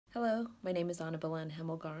Hello, my name is Annabelen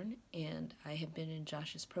Hemmelgarn, and I have been in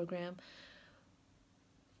Josh's program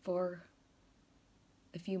for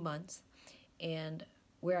a few months. And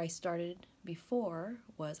where I started before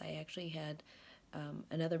was I actually had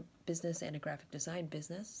another business and a graphic design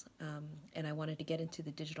business, and I wanted to get into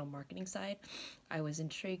the digital marketing side. I was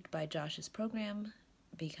intrigued by Josh's program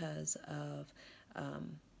because of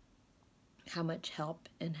how much help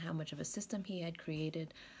and how much of a system he had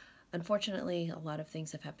created. Unfortunately, a lot of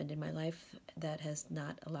things have happened in my life that has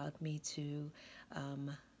not allowed me to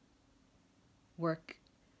work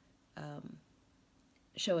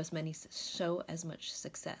show as much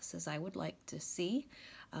success as I would like to see.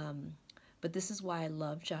 But this is why I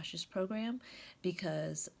love Josh's program,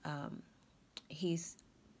 because he's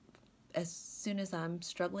as soon as I'm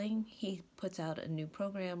struggling, he puts out a new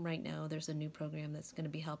program. Right now, there's a new program that's going to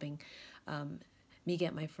be helping me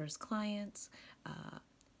get my first clients.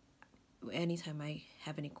 Anytime I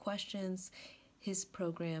have any questions, his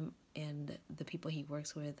program and the people he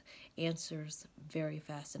works with answers very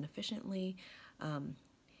fast and efficiently.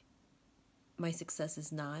 My success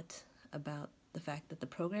is not about the fact that the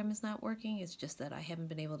program is not working. It's just that I haven't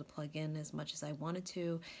been able to plug in as much as I wanted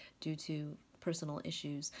to due to personal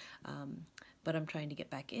issues. But I'm trying to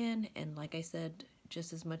get back in, and like I said,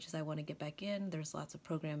 just as much as I want to get back in, there's lots of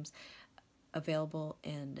programs available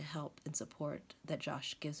and help and support that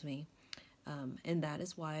Josh gives me. And that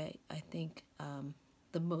is why I think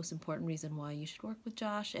the most important reason why you should work with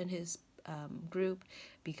Josh and his group,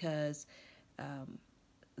 because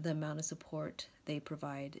the amount of support they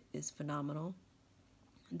provide is phenomenal.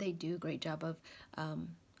 They do a great job of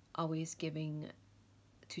always giving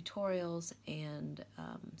tutorials and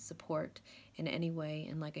support in any way.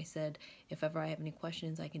 And like I said, if ever I have any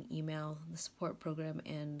questions, I can email the support program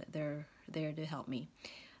and they're there to help me.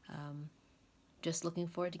 Just looking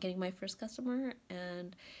forward to getting my first customer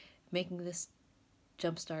and making this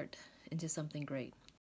jumpstart into something great.